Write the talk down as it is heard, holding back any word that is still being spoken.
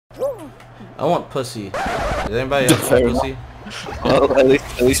I want pussy. Does anybody else want pussy? Well,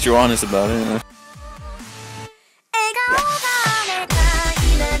 at least you're honest about it. You know?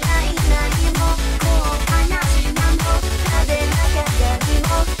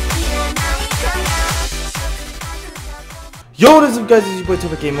 Yo, what is up, guys? It's your boy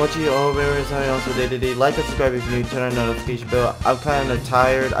ToumaKMochi. Oh, where is I also day-to-day. Like and subscribe if you're new. Turn on the notification bell. I'm kind of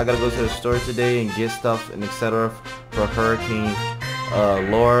tired. I gotta go to the store today and get stuff and etc. for Hurricane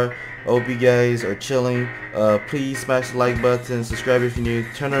Laura. Hope you guys are chilling. Please smash the like button, subscribe if you're new,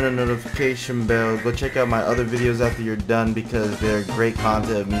 turn on the notification bell. Go check out my other videos after you're done because they're great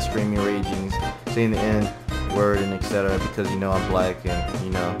content of me screaming, raging, saying the N word and etc. Because you know I'm black and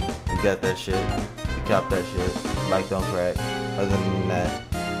you know we got that shit. We cop that shit. Like don't crack. Other than that,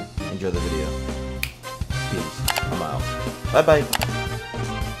 enjoy the video. Peace. I'm out. Bye bye.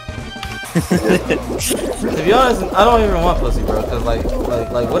 To be honest, I don't even want pussy, bro. Cause like,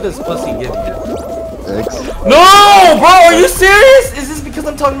 what does pussy give you? X. No, bro. Are you serious? Is this because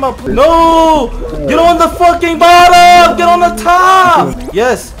I'm talking about pussy? No. Get on the fucking bottom. Get on the top.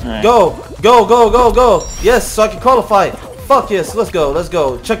 Yes. Go. Go. Go. Go. Go. Yes. So I can qualify. Fuck yes. Let's go. Let's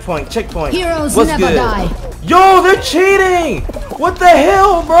go. Checkpoint. Checkpoint. Heroes What's never good? die. Yo, they're cheating. What the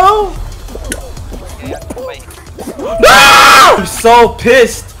hell, bro? No! I'm so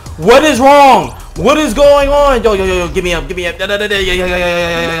pissed. What is wrong? What is going on? Yo, yo, yo, yo, give me up, give me up. Yeet,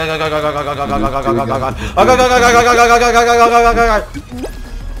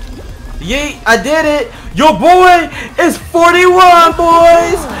 I did it. Your boy is 41,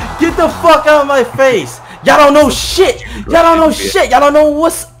 boys. Get the fuck out of my face. Y'all don't know shit. Y'all don't know shit. Y'all don't know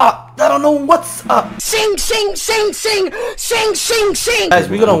what's up. Y'all don't know what's up. Sing, sing, sing, sing, sing, sing, sing. Guys,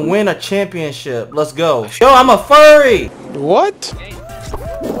 we're gonna win a championship. Let's go. Yo, I'm a furry. What?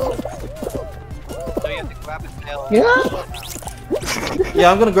 Yeah.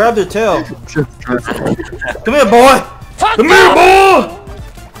 Yeah, I'm gonna grab their tail. Come here, boy. Come here, boy.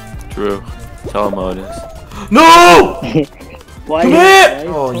 Drew, tell him how it is. No. Come here.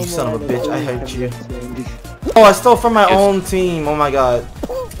 Oh, you son of a bitch. I hate you. Oh, I stole from my own team. Oh my god.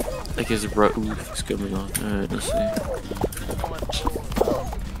 Like his roof coming on. Alright, let's see.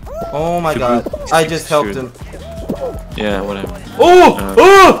 Oh my god. I just helped him. Yeah, whatever. Oh!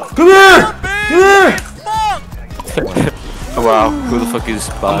 Oh! Come here! Come here! Wow, who the fuck is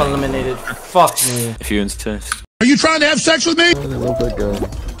Bois? I'm eliminated. Fuck me. If you insist. Are you trying to have sex with me? I love that guy.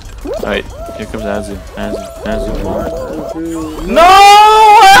 Alright, here comes Azu. Azu. No! I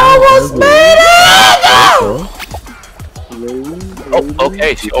almost made it! Oh,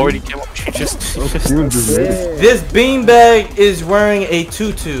 okay, she already came up. She just This beanbag is wearing a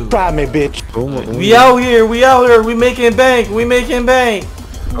tutu. Try me, bitch. We out here, we making bank, we making bank.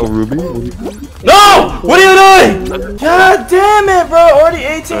 Oh, Ruby? No! What are you doing? God damn it, bro. Already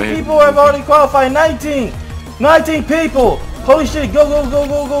 18 people have already qualified. 19 people. Holy shit, go.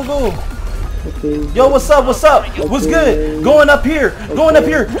 Yo, what's up? What's good? Going up here.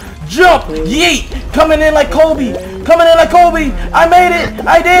 Jump, yeet. Coming in like Kobe. I made it.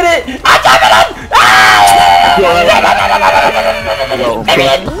 I did it. I got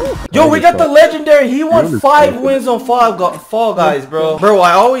it. Yo, we got the legendary. He won 5 wins on Fall Guys, bro. Bro,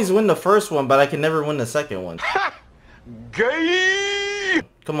 I always win the first one, but I can never win the second one. Gay.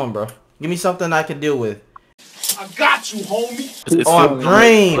 Come on, bro. Give me something I can deal with. I got you, homie. Oh, I'm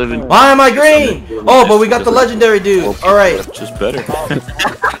green. Why am I green? Oh, but we got the legendary dude. All right. Just better.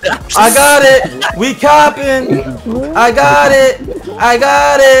 I got it. We copping. I got it.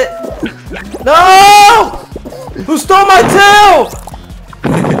 No! Who stole my tail?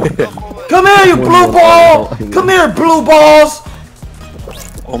 Come here, you blue ball. Come here, blue balls.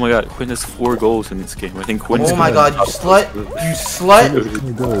 Oh my god, Quinn has 4 goals in this game. I think Quinn's Oh my god, you slut.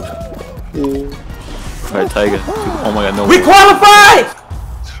 Alright, Tiger. Oh my god, no. We qualified!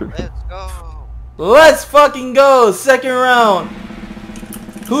 Let's go. Let's fucking go. Second round.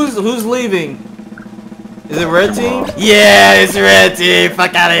 Who's leaving? Is it red team? Yeah, it's red team.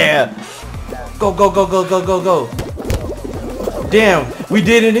 Fuck out of here. Go. Damn, we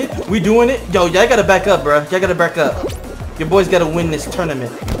did it. We doing it. Yo, y'all gotta back up, bro. Y'all gotta back up. Your boys gotta win this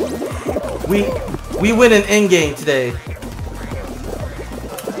tournament. We win an end game today.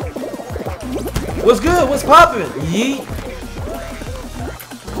 What's good? What's poppin'? Yeet.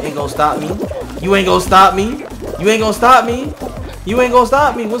 Ain't gonna stop me. You ain't gonna stop me.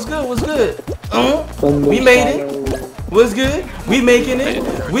 What's good? We made it. What's good? We making it.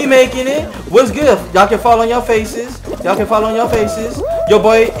 What's good? Y'all can fall on your faces. Your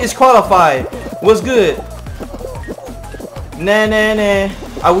boy is qualified. What's good? Nah.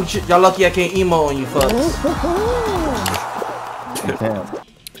 Y'all lucky I can't emo on you fucks.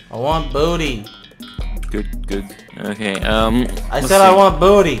 I want booty. Good, good. Okay, I said I want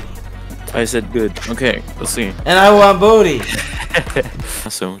booty. I said good. Okay, let's see. And I want booty.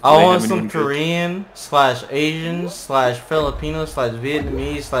 So, I want some Korean / Asian / Filipino /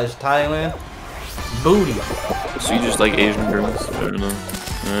 Vietnamese / Thailand booty. So you just like Asian girls? I don't know.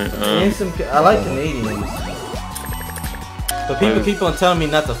 Alright, And some, I like Canadians. But people keep on telling me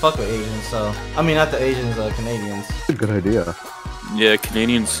not to fuck with Asians, so I mean not the Asians, Canadians. That's a good idea. yeah,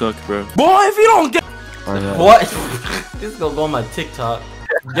 Canadians suck, bro. Boy, if you don't get what? This is gonna go on my TikTok.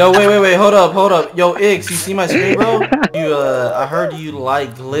 Yo, wait, hold up. Yo, Ix, you see my screen, bro? You, I heard you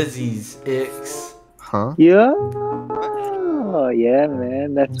like glizzies, Ix. Huh? Yeah? Oh, yeah,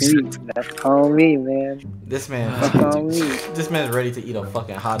 man. That's me. That's all me, man. This man, That's all me. this man's ready to eat a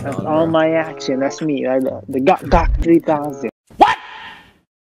fucking hot dog. That's all bro. my action. That's me. The Gok 3000. What?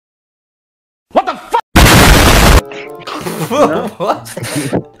 What the fuck? What?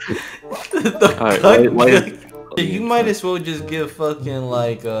 Alright, You might as well just give fucking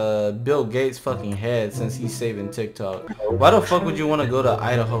like Bill Gates fucking head since he's saving TikTok. Why the fuck would you want to go to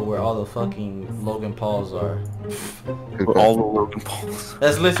Idaho where all the fucking Logan Pauls are? all the Logan Pauls.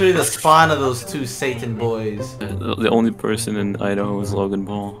 That's literally the spawn of those two Satan boys. The only person in Idaho is Logan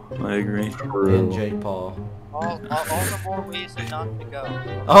Paul. I agree. And Jake Paul. All the more reason not to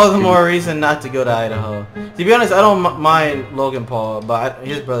go. All the more reason not to go to Idaho. To be honest, I don't mind Logan Paul, but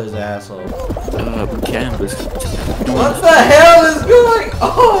his brother's an asshole. Canvas. What the hell is going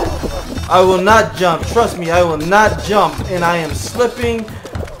on? I will not jump. Trust me, I will not jump. And I am slipping.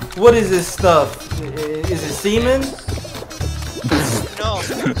 What is this stuff? Is it semen? No.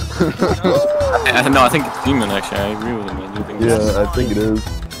 No, I think it's Demon actually. I agree with him. I do think it's- Yeah, I think it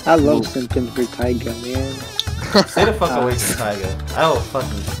is. I love symptoms for Tiger, man. Stay the fuck away from Tiger. I will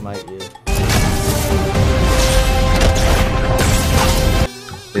fucking smite you.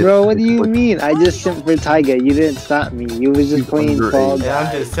 Bro, what do you mean? I just simped for Tiger. You didn't stop me. You was just playing Fall Guys. Yeah,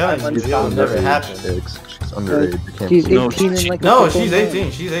 I'm just telling you, it'll never happen. She's underage. You can't She's believe 18 and like a No, couple she's months.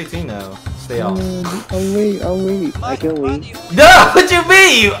 18. She's 18 now. Stay off. I'll wait. I can wait. No, what you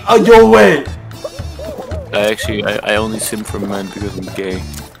mean? Oh, yo, wait. I only sim for men because I'm gay.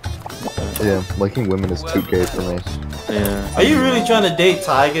 Yeah, liking women is too gay for me. Yeah. Are you really trying to date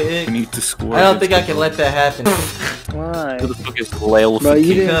Tiger, We Ick? need to score. I don't think I can let that happen. Why? Who the fuck is Lale? Bro,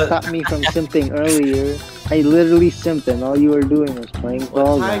 you didn't Because- stop me from simping earlier. I literally simped and all you were doing was playing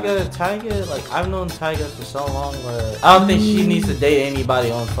Fall Guys. Tiger, like, I've known Tiger for so long where I don't think she needs to date anybody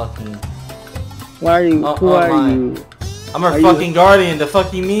on fucking... Why are you? Who are online. you? I'm her Are you- fucking guardian, the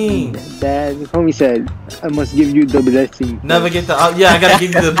fuck you mean? Dad, homie said, I must give you the blessing. Never get the... yeah, I gotta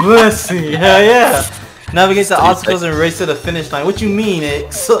give you the blessing. Hell yeah. Navigate the obstacles and race to the finish line. What you mean,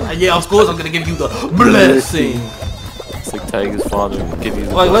 Ick? So, yeah, of course I'm gonna give you the blessing. It's like Tiger's father. Give you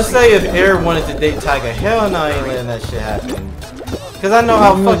the Like, let's blessing. say if Air wanted to date Tiger, hell no, I ain't letting that shit happen. Cause I know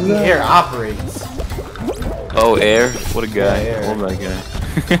how fucking Air operates. Oh, Air? What a guy. Yeah, Air. I love that guy.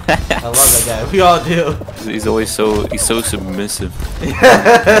 I love that guy. We all do. He's always so submissive.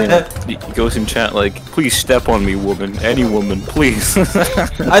 Yeah. He goes in chat like, please step on me, woman. Any woman, please.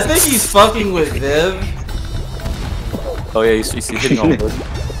 I think he's fucking with Viv. Oh yeah, he's hitting on Viv.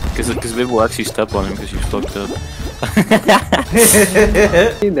 Because Viv will actually step on him because she's fucked up.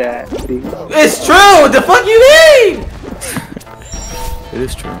 See that? See? It's true! What the fuck you mean? It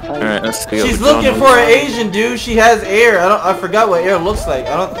is true. Alright, let's see. She's looking for an Asian dude. She has Air. I forgot what Air looks like.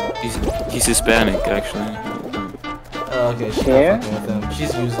 He's Hispanic, actually. Oh, okay, she's Air? not fucking with him.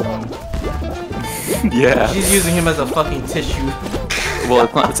 She's using him. Yeah. She's using him as a fucking tissue. Well,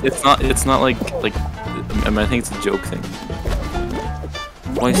 it's not like I mean, I think it's a joke thing.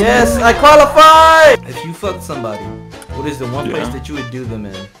 Why is Yes, I qualify! If you fucked somebody, what is the one place Yeah. that you would do them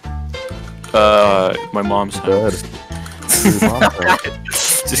in? My mom's Bad. house.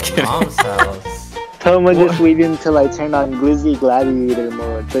 Just kidding. Mom's house. Toma just waited until I turned on Glizzy Gladiator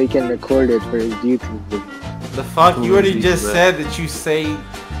mode so he can record it for his YouTube video. The fuck? You already Glizzy just Glad- said that you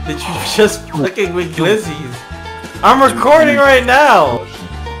just fucking with glizzies. I'm recording right now!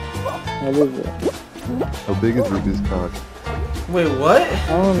 What is it? How big is Ruby's cock? Wait, what? I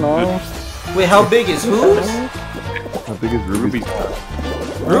don't know. Wait, how big is whose? How big is Ruby's cock?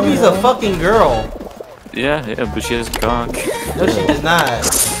 Ruby's a fucking girl. Yeah, but she has a cock. No, she does not.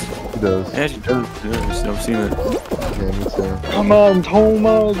 She does. Yeah, she does. Yeah, I've seen it. Yeah, me too. Come on,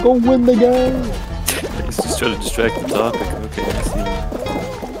 Toma, go win the game! It's just trying to distract the topic. Okay, I see.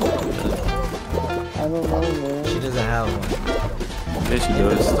 I don't know, man. She doesn't have one. Yeah, she End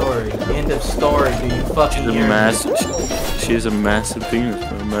of does. story. End of story. Do you fucking She's a hear me? massive. She has a massive penis,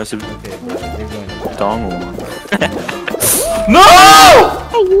 bro. A massive Okay, bro. You're going to dongle. No!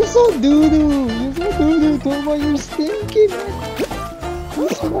 Are you stinky, man. You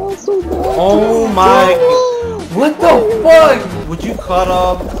smell so bad. Oh my. What the fuck? Would you cut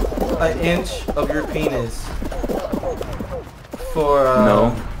off an inch of your penis for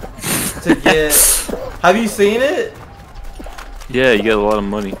No. to get? Have you seen it? Yeah, you get a lot of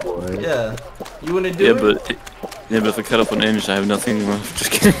money. Yeah. You wouldn't do Yeah, it? but if I cut up an inch, I have nothing left.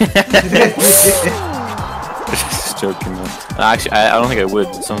 Just kidding. Just joking, man. Actually, I don't think I would.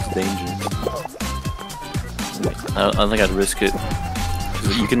 It sounds dangerous. I don't think I'd risk it.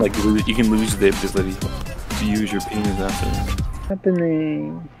 'Cause you can like lose the ability to use your penis after that.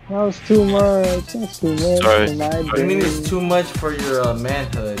 Happening. That was too much. That's too much Sorry. for my I brain. mean, it's too much for your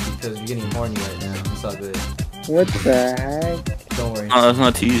manhood because you're getting horny right now. It's all good. What the heck? Don't worry. No, that's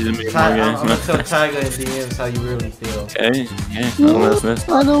not teasing me, I'm guys. gonna tell Tyga in DMs how you really feel. Okay, yeah. No, That's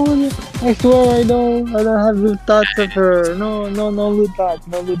I don't wanna. I swear I don't have lewd thoughts of her. No lewd thoughts.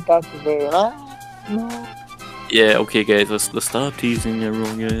 No lewd thoughts of her. Huh? No. yeah. Okay, guys. Let's stop teasing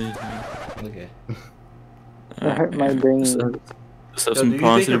everyone, guys. Okay. That hurt my brain. Let's have Yo, do some you think your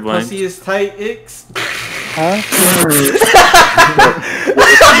positive vibes. pussy is tight, Ix? Huh?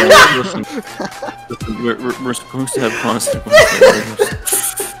 Listen, we're supposed to have positive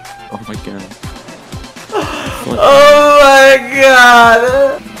vibes. Oh my god. Oh my god!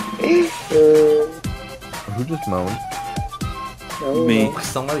 Who just moaned? Me.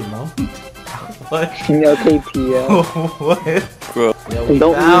 Somebody moaned? What? Okay, Tia. What? Bro. Yo, we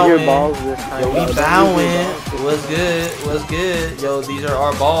Don't use your bowing. balls this time. Yo, we Don't use your bowing. balls. What's good? What's good? Yo, these are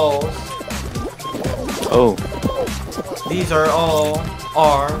our balls. Oh. These are all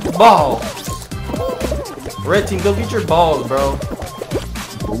our balls. Red team, go get your balls, bro.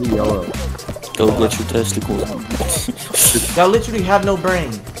 Blue yellow. Go get your testicles. Y'all literally have no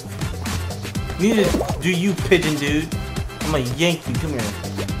brain. Neither do you, pigeon dude. I'm gonna yank you. Come here.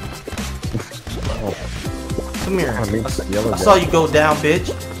 Come here. I mean, yellow I saw you go down,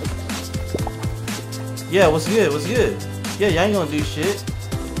 bitch. Yeah, what's good? What's good? Yeah, y'all ain't gonna do shit.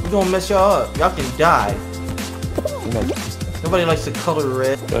 We gonna mess y'all up. Y'all can die. Nobody likes the color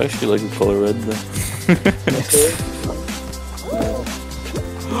red. I actually like the color red though.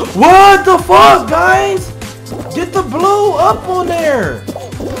 What the fuck, guys? Get the blue up on there.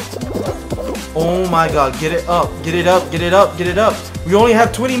 Oh my god, get it up. Get it up. Get it up. Get it up. We only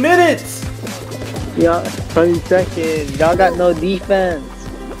have 20 minutes. Yeah, 20 seconds. Y'all got no defense.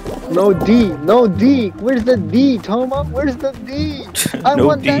 No D. No D. Where's the D, Toma? Where's the D? I No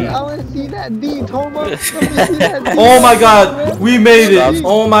want D. that. I want to see that D, Toma. Let me see that D. Oh my god, we made it.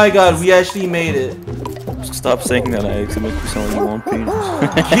 Oh my god, we actually made it. Stop saying that, Alex. It makes me sound like you want penis.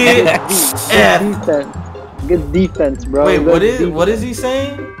 Get F. Defense. Good defense, bro. Wait, Good what is he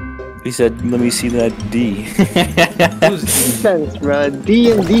saying? He said, "Let me see that D." Who's defense, bro.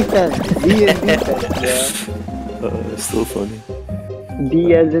 D and defense. D and defense, It's still funny. bro.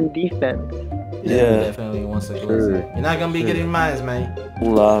 D as in defense. Yeah. Definitely wants to go. Sure. You're not gonna be getting mines, man.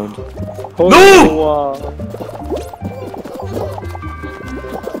 Loud. Hold No! the wall.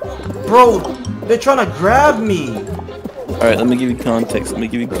 Bro, they're trying to grab me. Alright, let me give you context. Let me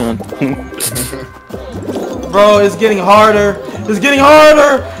give you context. Bro, it's getting harder. It's getting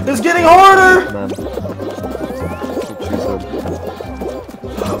harder. It's getting harder. Man. That's what she said.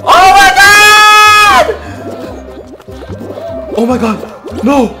 Oh my god! Oh my god.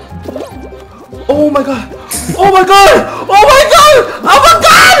 No. Oh my god. Oh my god. Oh my god. Oh my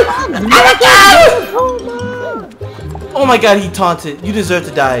god. Oh my god. Oh my god, he taunted. You deserve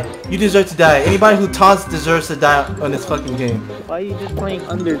to die. You deserve to die. Anybody who taunts deserves to die on this fucking game. Why are you just playing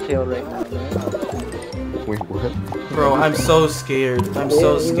Undertale right now, man? Wait, what? Bro, I'm so scared. I'm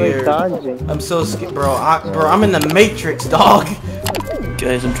so Yeah, you're scared. dodging. I'm so scared, bro. Bro, I'm in the Matrix, dog.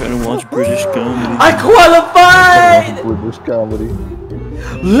 Guys, I'm trying to watch British comedy. I qualified. British comedy.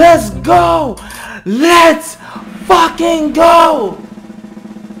 Let's go. Let's fucking go.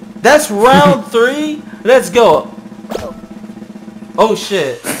 That's round 3. Let's go. Oh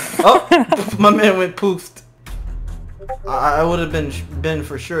shit. Oh, my man went poofed. I would have been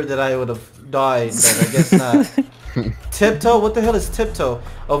for sure that I would have died, but I guess not. Tiptoe? What the hell is tiptoe?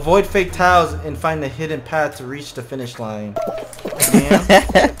 Avoid fake tiles and find the hidden path to reach the finish line. Damn.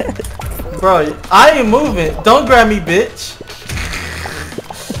 Bro, I ain't moving. Don't grab me, bitch.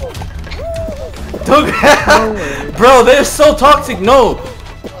 Don't grab. Bro, they're so toxic. No.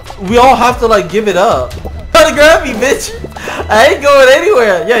 We all have to like give it up. Try to grab me, bitch. I ain't going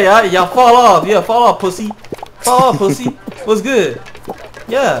anywhere. Yeah, y'all fall off. Yeah, fall off, pussy. Fall off, pussy. What's good?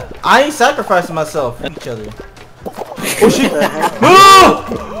 Yeah, I ain't sacrificing myself for each other. Oh shit! No!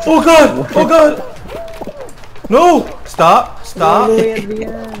 Oh god! Oh god! No! Stop! Stop! All the way at the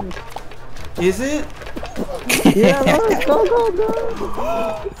end. Is it? Yeah, Lawrence, go, go,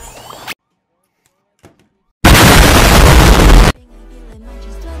 go.